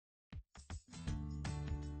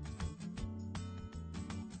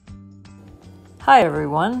Hi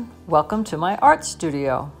everyone, welcome to my art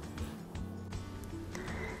studio.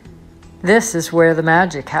 This is where the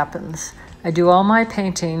magic happens. I do all my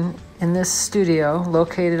painting in this studio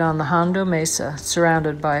located on the Hondo Mesa,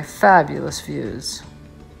 surrounded by fabulous views.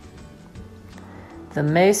 The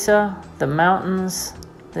mesa, the mountains,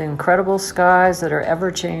 the incredible skies that are ever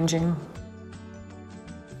changing.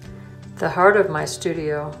 The heart of my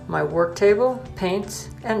studio, my work table, paints,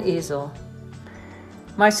 and easel.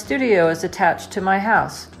 My studio is attached to my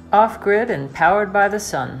house, off-grid and powered by the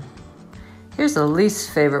sun. Here's the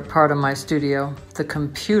least favorite part of my studio, the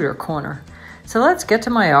computer corner. So let's get to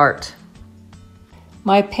my art.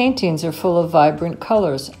 My paintings are full of vibrant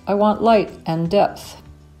colors. I want light and depth.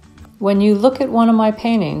 When you look at one of my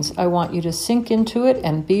paintings, I want you to sink into it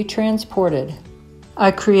and be transported.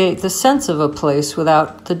 I create the sense of a place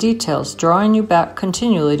without the details, drawing you back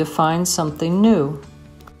continually to find something new.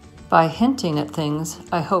 By hinting at things,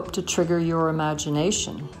 I hope to trigger your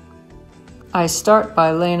imagination. I start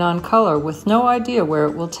by laying on color with no idea where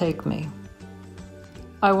it will take me.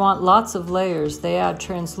 I want lots of layers. They add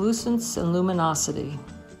translucence and luminosity.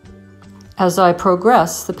 As I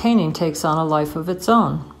progress, the painting takes on a life of its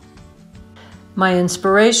own. My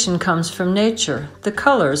inspiration comes from nature, the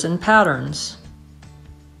colors and patterns.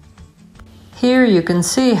 Here you can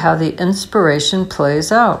see how the inspiration plays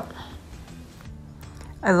out.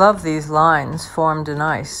 I love these lines formed in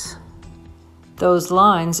ice. Those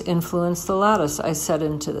lines influence the lattice I set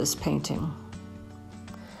into this painting.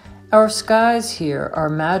 Our skies here are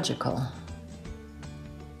magical.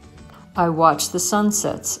 I watch the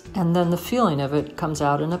sunsets, and then the feeling of it comes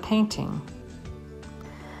out in a painting.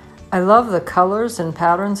 I love the colors and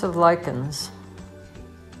patterns of lichens.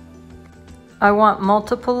 I want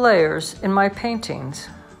multiple layers in my paintings.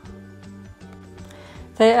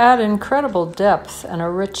 They add incredible depth and a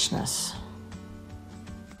richness.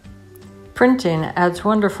 Printing adds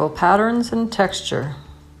wonderful patterns and texture.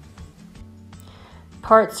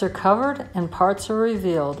 Parts are covered and parts are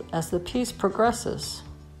revealed as the piece progresses.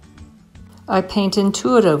 I paint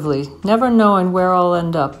intuitively, never knowing where I'll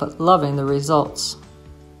end up, but loving the results.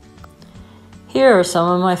 Here are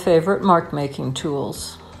some of my favorite mark-making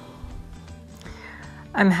tools.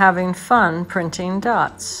 I'm having fun printing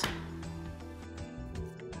dots.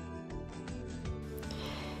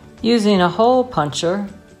 Using a hole puncher,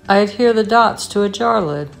 I adhere the dots to a jar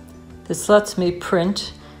lid. This lets me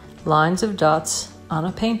print lines of dots on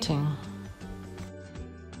a painting.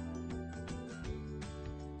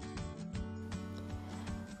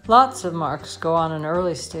 Lots of marks go on in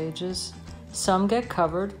early stages. Some get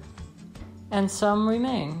covered, and some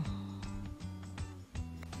remain.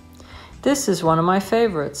 This is one of my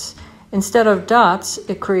favorites. Instead of dots,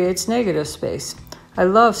 it creates negative space. I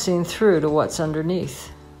love seeing through to what's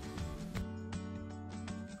underneath.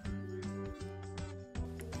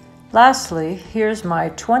 Lastly, here's my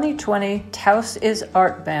 2020 Taos is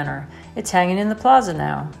Art banner. It's hanging in the plaza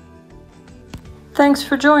now. Thanks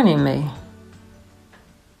for joining me.